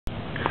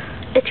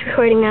It's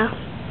recording now.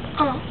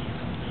 Oh,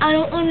 I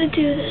don't want to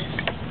do this.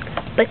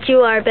 But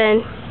you are,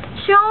 Ben.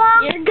 Show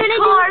them the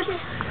cars.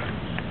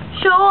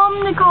 Show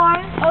them the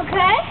cars.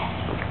 Okay.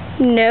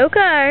 No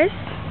cars.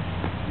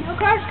 No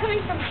cars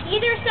coming from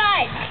either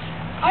side.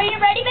 Are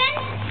you ready,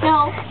 Ben?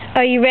 No.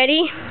 Are you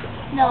ready?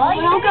 No,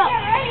 you don't go.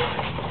 Ready.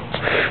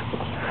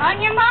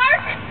 On your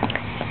mark.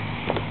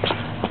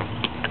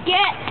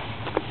 Get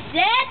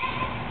set.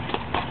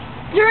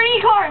 There are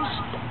any cars?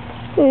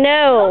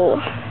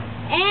 No.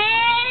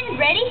 And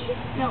ready?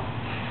 No.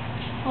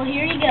 Well,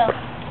 here you go.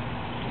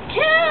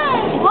 2.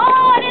 Whoa,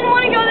 I didn't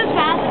want to go this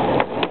fast.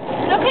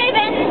 Okay,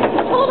 Ben.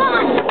 Hold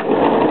on.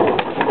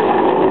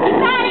 You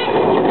got it.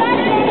 You got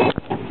it.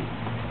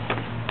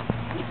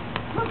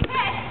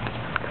 Okay.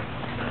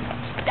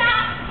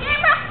 Stop.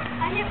 Camera.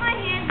 I hit my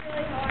hand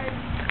really hard.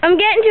 I'm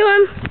getting to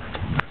him.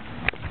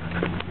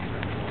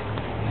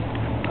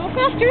 Go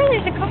faster.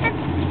 There's a car.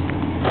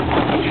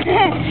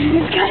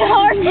 It's kind of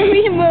hard for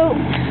me to move.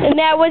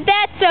 Now, was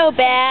that so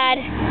bad?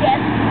 Yes.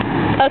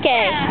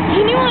 Okay.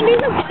 Yeah. You want to do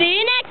some? See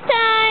you